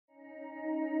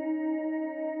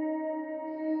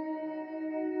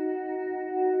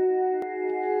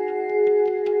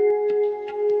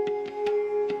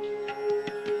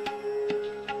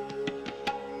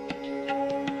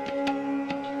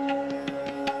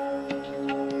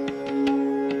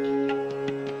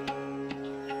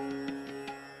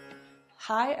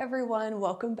Hi everyone,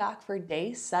 welcome back for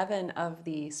day 7 of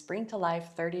the Spring to Life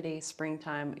 30-day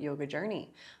springtime yoga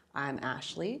journey. I'm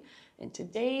Ashley, and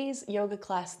today's yoga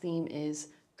class theme is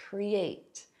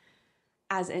create,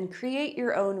 as in create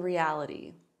your own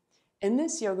reality. In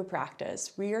this yoga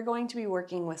practice, we are going to be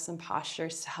working with some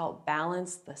postures to help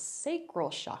balance the sacral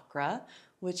chakra,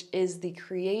 which is the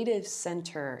creative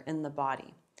center in the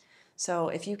body. So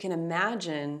if you can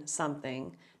imagine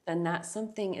something, then that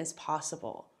something is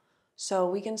possible. So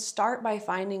we can start by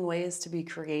finding ways to be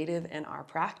creative in our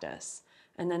practice.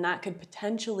 And then that could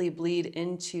potentially bleed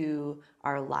into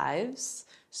our lives.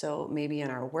 So maybe in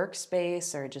our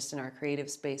workspace or just in our creative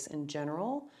space in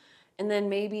general. And then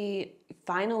maybe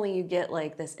finally you get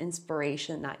like this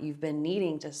inspiration that you've been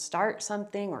needing to start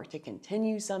something or to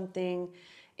continue something.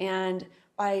 And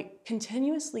by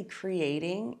continuously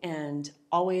creating and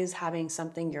always having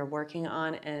something you're working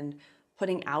on and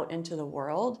putting out into the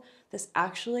world, this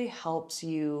actually helps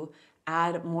you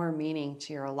add more meaning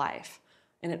to your life.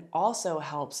 And it also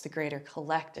helps the greater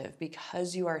collective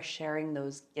because you are sharing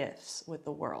those gifts with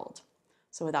the world.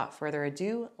 So without further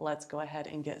ado, let's go ahead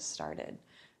and get started.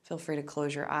 Feel free to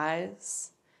close your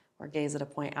eyes or gaze at a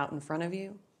point out in front of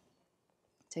you.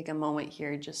 Take a moment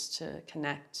here just to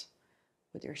connect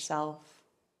with yourself,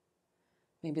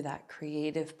 maybe that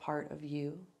creative part of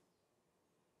you.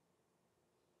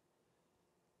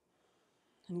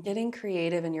 And getting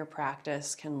creative in your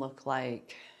practice can look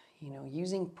like,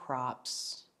 using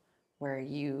props where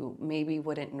you maybe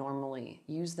wouldn't normally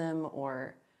use them,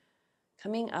 or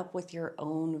coming up with your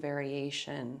own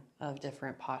variation of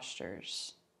different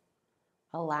postures.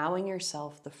 Allowing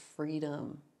yourself the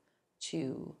freedom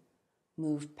to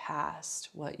move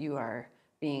past what you are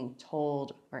being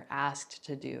told or asked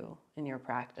to do in your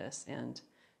practice and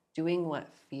doing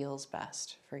what feels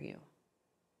best for you.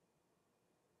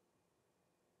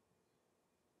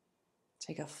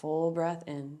 Take a full breath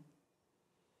in.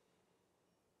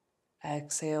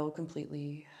 Exhale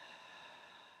completely.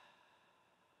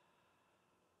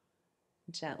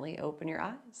 Gently open your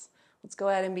eyes. Let's go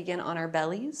ahead and begin on our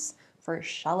bellies for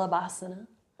Shalabhasana.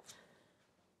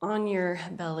 On your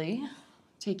belly,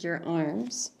 take your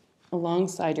arms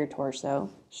alongside your torso,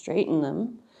 straighten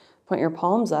them, point your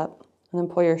palms up, and then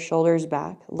pull your shoulders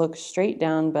back. Look straight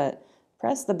down, but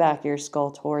press the back of your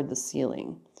skull toward the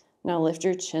ceiling. Now lift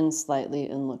your chin slightly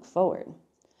and look forward.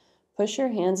 Push your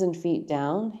hands and feet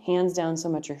down, hands down so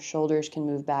much your shoulders can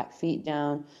move back, feet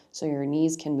down so your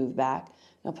knees can move back.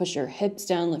 Now push your hips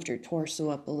down, lift your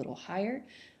torso up a little higher.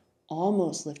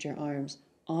 Almost lift your arms,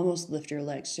 almost lift your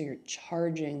legs so you're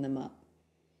charging them up.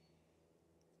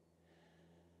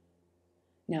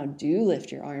 Now do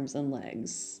lift your arms and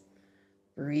legs.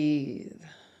 Breathe.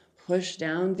 Push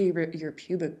down through your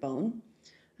pubic bone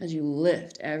as you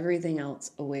lift everything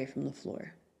else away from the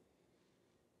floor.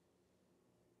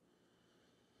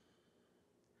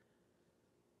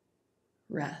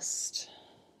 Rest.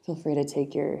 Feel free to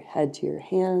take your head to your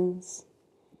hands.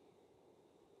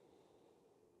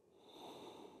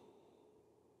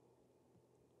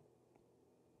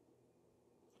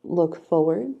 Look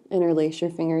forward, interlace your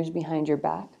fingers behind your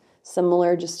back.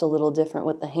 Similar, just a little different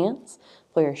with the hands.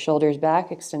 Pull your shoulders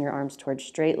back, extend your arms towards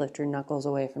straight, lift your knuckles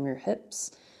away from your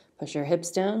hips. Push your hips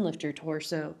down, lift your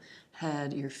torso,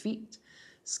 head, your feet.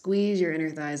 Squeeze your inner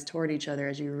thighs toward each other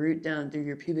as you root down through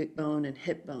your pubic bone and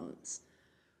hip bones.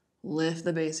 Lift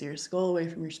the base of your skull away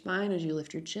from your spine as you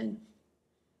lift your chin.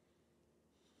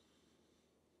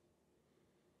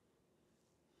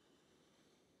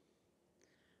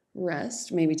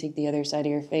 Rest. Maybe take the other side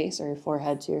of your face or your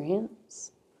forehead to your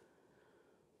hands.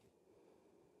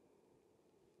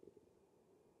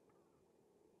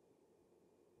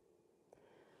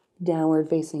 Downward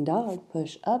facing dog.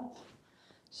 Push up.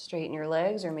 Straighten your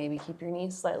legs or maybe keep your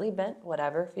knees slightly bent,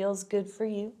 whatever feels good for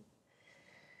you.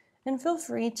 And feel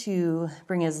free to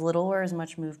bring as little or as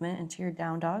much movement into your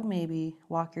down dog. Maybe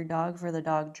walk your dog for the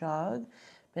dog jog,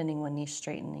 bending one knee,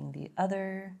 straightening the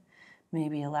other.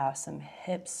 Maybe allow some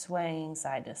hip swaying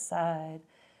side to side.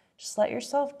 Just let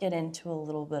yourself get into a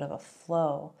little bit of a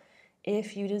flow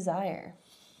if you desire.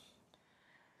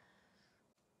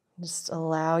 Just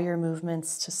allow your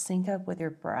movements to sync up with your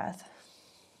breath.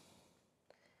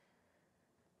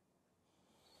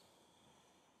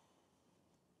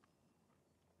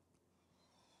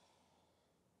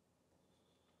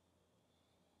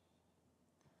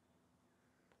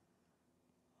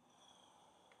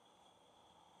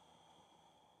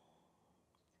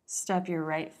 Step your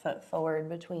right foot forward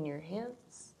between your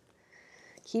hands.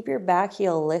 Keep your back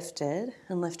heel lifted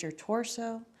and lift your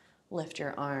torso, lift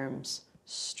your arms,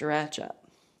 stretch up.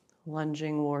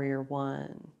 Lunging warrior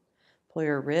one. Pull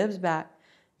your ribs back,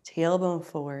 Tailbone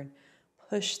forward.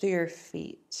 Push through your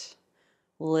feet.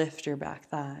 Lift your back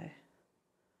thigh.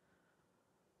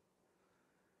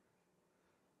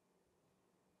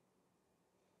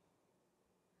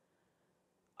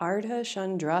 Ardha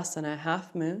Chandrasana,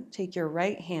 half moon. Take your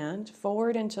right hand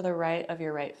forward into the right of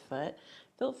your right foot.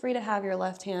 Feel free to have your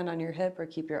left hand on your hip or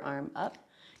keep your arm up.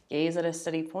 Gaze at a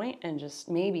steady point and just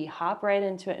maybe hop right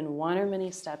into it in one or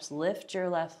many steps. Lift your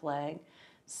left leg.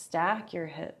 Stack your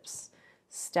hips.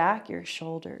 Stack your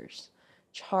shoulders.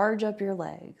 Charge up your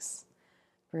legs.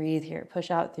 Breathe here. Push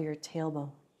out through your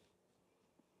tailbone.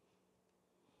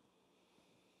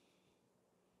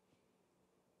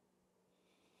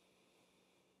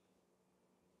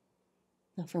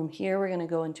 Now from here, we're going to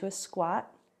go into a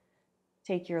squat.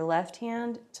 Take your left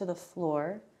hand to the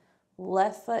floor,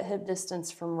 left foot hip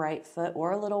distance from right foot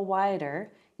or a little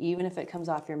wider, even if it comes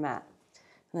off your mat.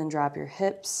 And then drop your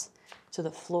hips to the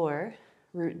floor,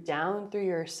 root down through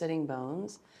your sitting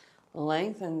bones,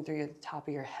 lengthen through the top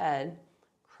of your head,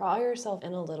 crawl yourself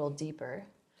in a little deeper,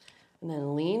 and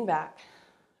then lean back,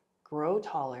 grow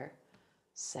taller,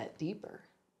 set deeper.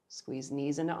 Squeeze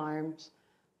knees into arms,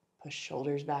 push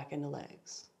shoulders back into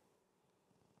legs.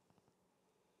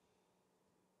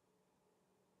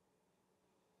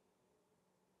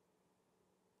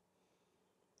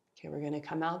 Okay, we're going to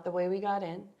come out the way we got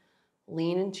in.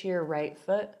 Lean into your right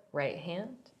foot, right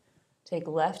hand. Take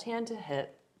left hand to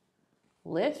hip.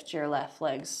 Lift your left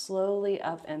leg slowly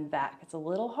up and back. It's a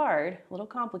little hard, a little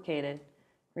complicated.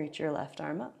 Reach your left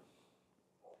arm up.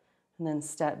 And then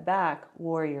step back,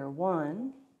 warrior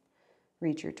one.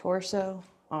 Reach your torso,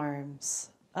 arms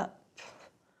up.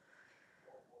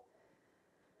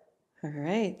 All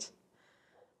right.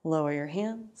 Lower your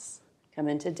hands. Come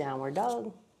into downward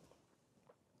dog.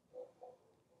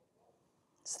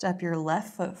 Step your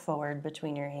left foot forward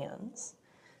between your hands.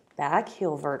 Back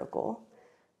heel vertical.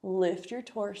 Lift your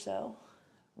torso.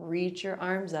 Reach your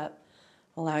arms up.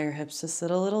 Allow your hips to sit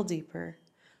a little deeper.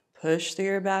 Push through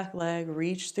your back leg.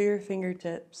 Reach through your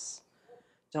fingertips.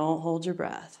 Don't hold your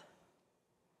breath.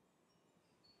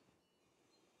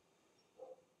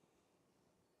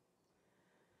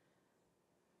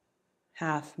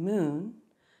 Half moon.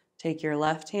 Take your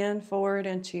left hand forward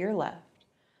and to your left.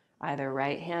 Either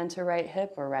right hand to right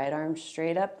hip or right arm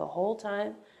straight up the whole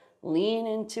time. Lean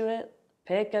into it.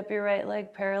 Pick up your right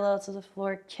leg parallel to the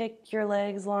floor. Kick your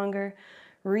legs longer.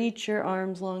 Reach your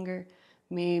arms longer.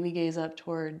 Maybe gaze up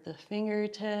toward the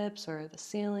fingertips or the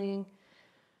ceiling.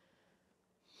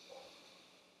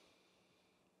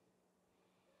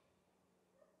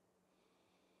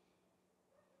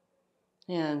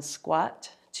 And squat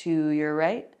to your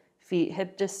right. Feet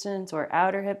hip distance or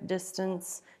outer hip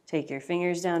distance. Take your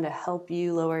fingers down to help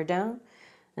you lower down.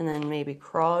 And then maybe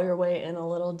crawl your way in a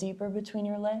little deeper between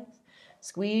your legs.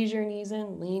 Squeeze your knees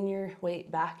in, lean your weight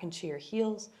back into your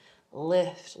heels.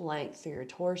 Lift length through your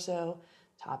torso,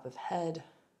 top of head.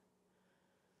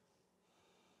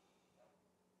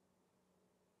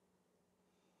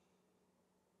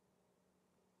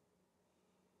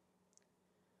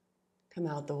 Come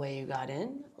out the way you got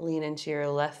in. Lean into your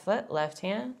left foot, left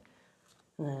hand.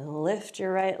 And then lift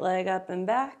your right leg up and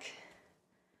back.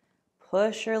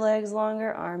 Push your legs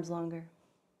longer, arms longer.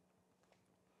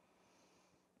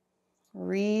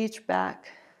 Reach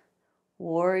back.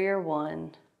 Warrior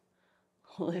one.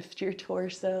 Lift your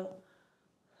torso.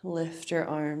 Lift your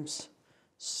arms.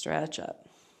 Stretch up.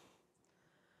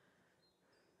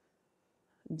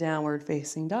 Downward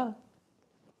facing dog.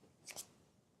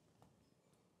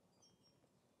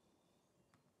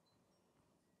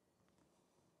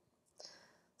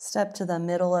 Step to the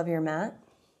middle of your mat.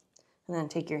 And then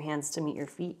take your hands to meet your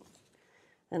feet.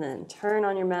 And then turn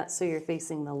on your mat so you're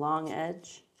facing the long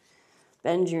edge.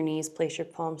 Bend your knees, place your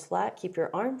palms flat, keep your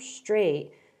arms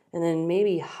straight, and then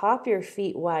maybe hop your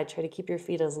feet wide. Try to keep your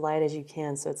feet as light as you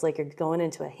can so it's like you're going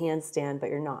into a handstand, but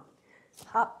you're not.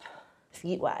 Hop,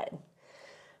 feet wide.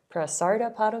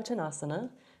 Prasarda Padottanasana.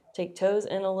 Take toes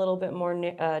in a little bit more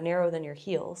narrow than your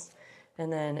heels.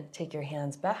 And then take your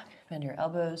hands back, bend your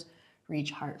elbows,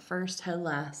 reach heart first, head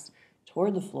last,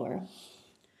 toward the floor.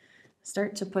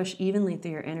 Start to push evenly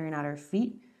through your inner and outer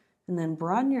feet, and then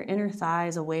broaden your inner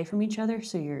thighs away from each other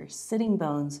so your sitting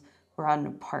bones broaden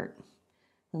apart.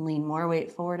 And lean more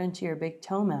weight forward into your big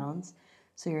toe mounds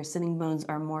so your sitting bones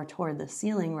are more toward the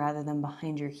ceiling rather than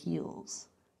behind your heels.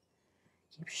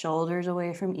 Keep shoulders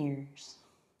away from ears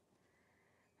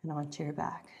and onto your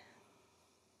back.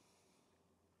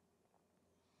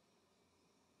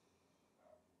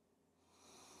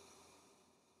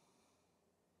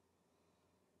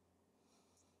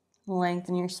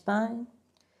 Lengthen your spine.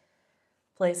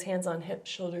 Place hands on hips,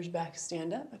 shoulders back,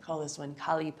 stand up. I call this one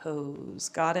Kali pose,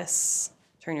 goddess.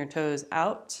 Turn your toes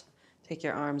out. Take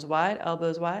your arms wide,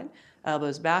 elbows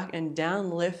back and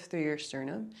down. Lift through your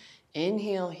sternum.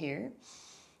 Inhale here.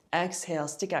 Exhale,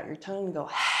 stick out your tongue and go.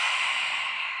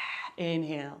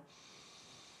 Inhale.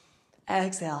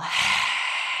 Exhale.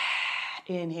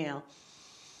 Inhale.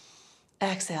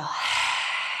 Exhale.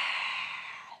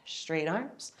 Straight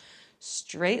arms,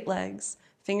 straight legs,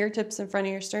 fingertips in front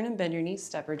of your sternum, bend your knees,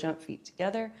 step or jump feet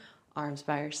together, arms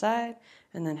by your side,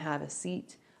 and then have a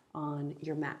seat on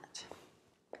your mat.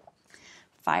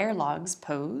 Fire logs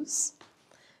pose.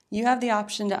 You have the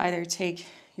option to either take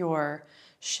your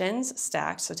shins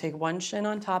stacked, so take one shin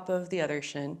on top of the other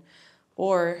shin,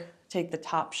 or take the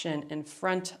top shin in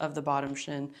front of the bottom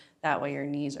shin. That way your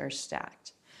knees are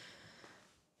stacked.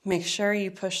 Make sure you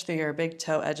push through your big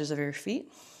toe edges of your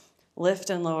feet. Lift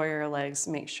and lower your legs.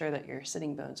 Make sure that your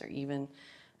sitting bones are even.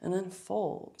 And then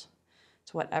fold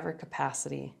to whatever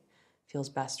capacity feels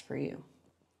best for you.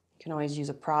 You can always use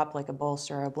a prop like a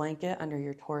bolster or a blanket under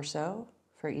your torso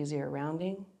for easier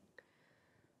rounding.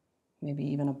 Maybe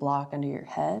even a block under your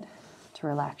head to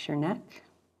relax your neck.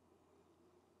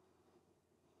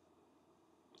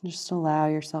 Just allow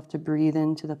yourself to breathe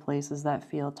into the places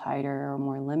that feel tighter or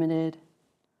more limited.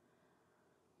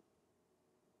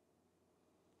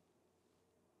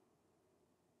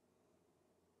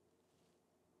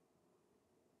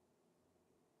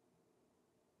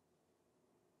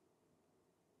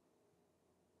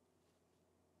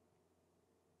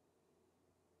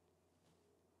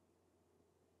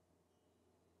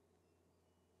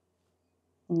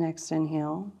 Next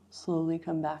inhale, slowly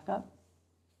come back up.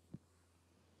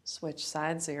 Switch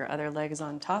sides so your other leg is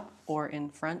on top or in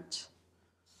front.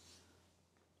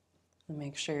 And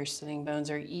make sure your sitting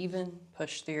bones are even.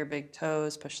 Push through your big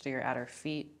toes, push through your outer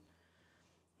feet.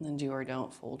 And then do or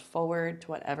don't fold forward to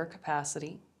whatever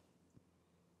capacity.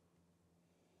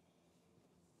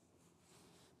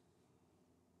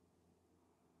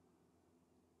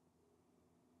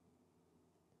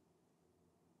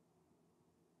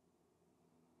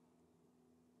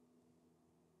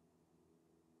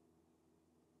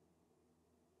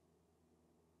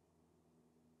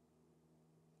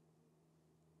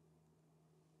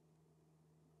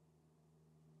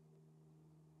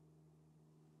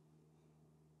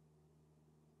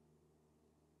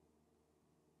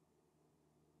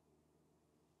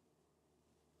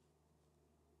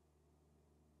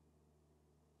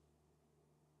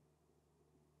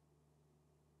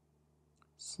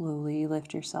 Slowly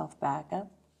lift yourself back up.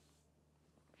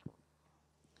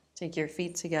 Take your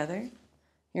feet together,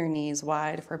 your knees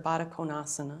wide for Baddha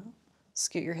Konasana.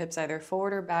 Scoot your hips either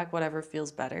forward or back, whatever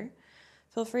feels better.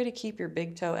 Feel free to keep your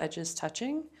big toe edges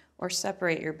touching or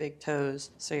separate your big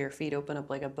toes so your feet open up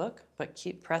like a book, but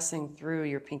keep pressing through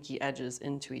your pinky edges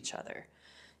into each other.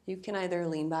 You can either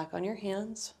lean back on your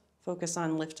hands, focus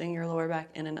on lifting your lower back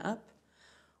in and up,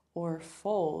 or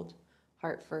fold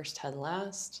heart first, head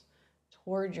last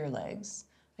toward your legs.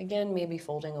 Again, maybe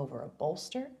folding over a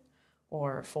bolster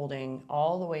or folding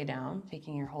all the way down,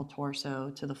 taking your whole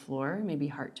torso to the floor, maybe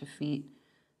heart to feet,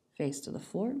 face to the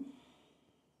floor,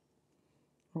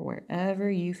 or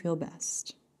wherever you feel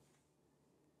best.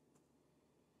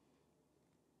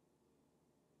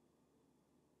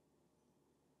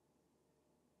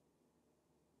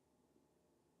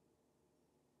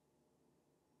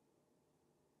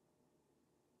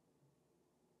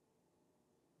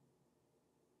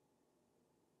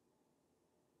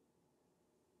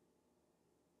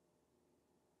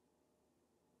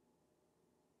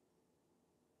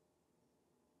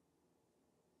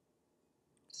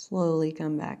 Slowly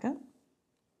come back up.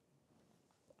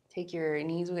 Take your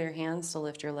knees with your hands to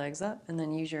lift your legs up, and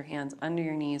then use your hands under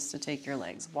your knees to take your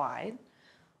legs wide.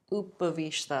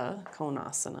 Upavishta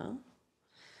Konasana.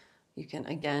 You can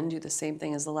again do the same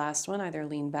thing as the last one, either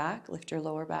lean back, lift your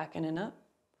lower back in and up,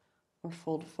 or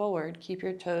fold forward. Keep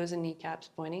your toes and kneecaps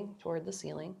pointing toward the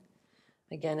ceiling.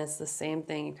 Again, it's the same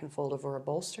thing. You can fold over a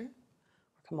bolster, or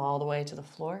come all the way to the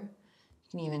floor. You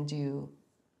can even do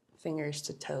fingers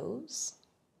to toes,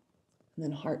 and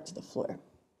then heart to the floor.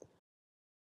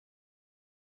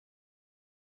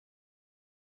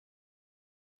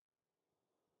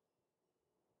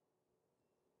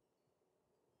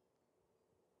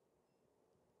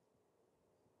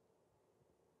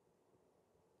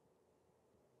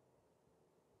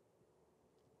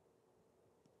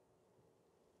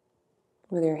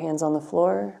 With your hands on the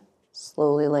floor,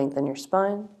 slowly lengthen your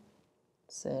spine.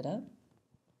 Sit up.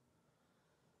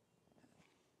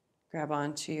 Grab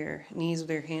onto your knees with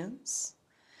your hands.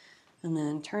 And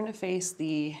then turn to face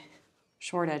the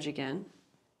short edge again.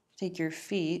 Take your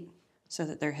feet so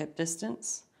that they're hip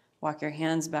distance. Walk your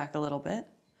hands back a little bit.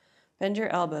 Bend your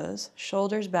elbows,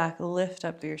 shoulders back, lift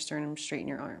up through your sternum, straighten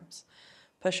your arms.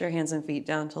 Push your hands and feet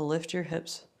down to lift your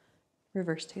hips.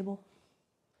 Reverse table.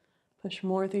 Push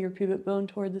more through your pubic bone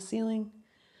toward the ceiling.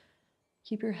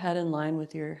 Keep your head in line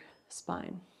with your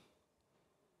spine.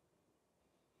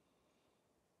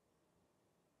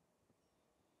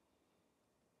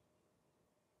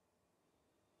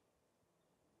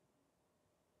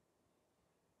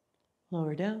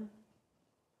 Lower down.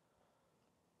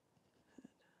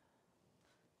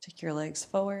 Take your legs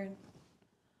forward.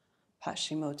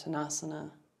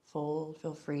 Paschimottanasana. Fold.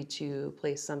 Feel free to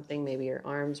place something, maybe your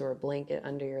arms or a blanket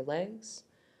under your legs.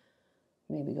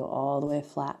 Maybe go all the way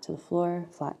flat to the floor,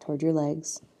 flat toward your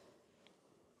legs.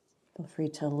 Feel free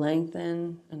to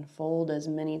lengthen and fold as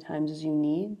many times as you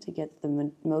need to get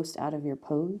the most out of your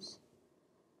pose.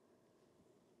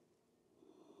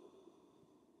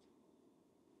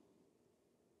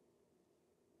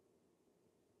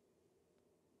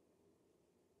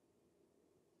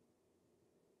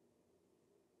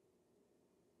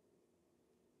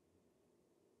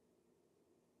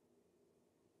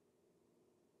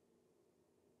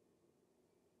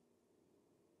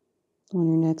 On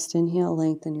your next inhale,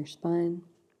 lengthen your spine.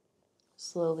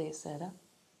 Slowly sit up.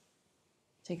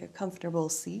 Take a comfortable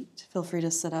seat. Feel free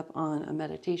to sit up on a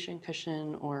meditation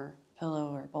cushion or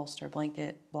pillow or bolster,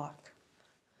 blanket, block.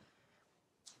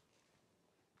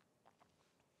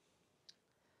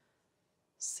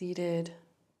 Seated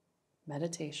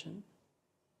meditation.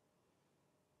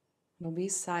 It'll be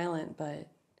silent, but if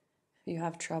you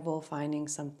have trouble finding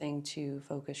something to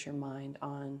focus your mind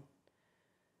on,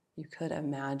 you could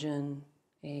imagine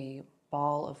a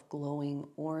ball of glowing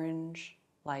orange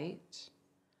light,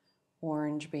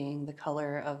 orange being the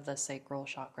color of the sacral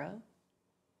chakra.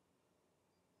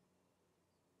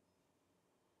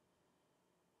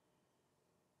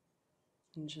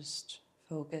 And just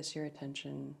focus your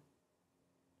attention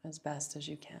as best as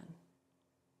you can.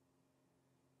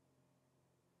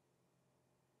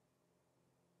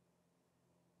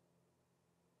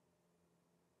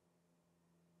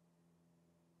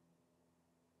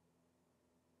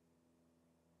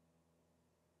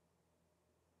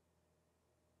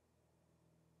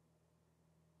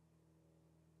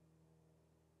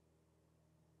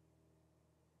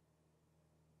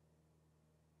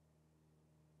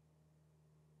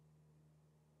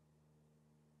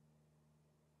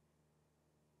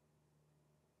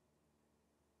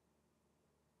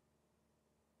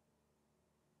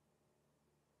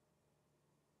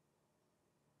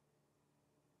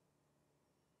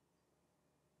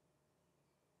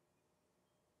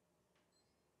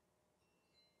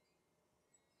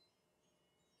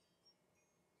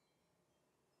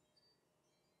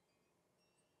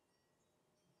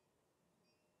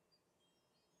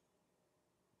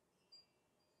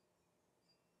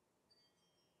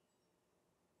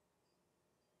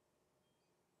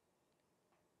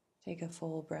 Take a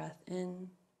full breath in.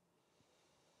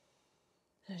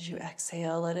 As you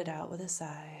exhale, let it out with a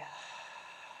sigh.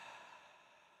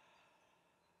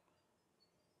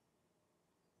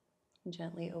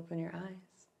 Gently open your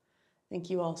eyes. Thank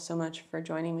you all so much for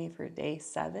joining me for day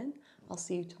 7. I'll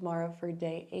see you tomorrow for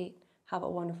day 8. Have a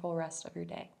wonderful rest of your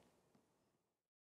day.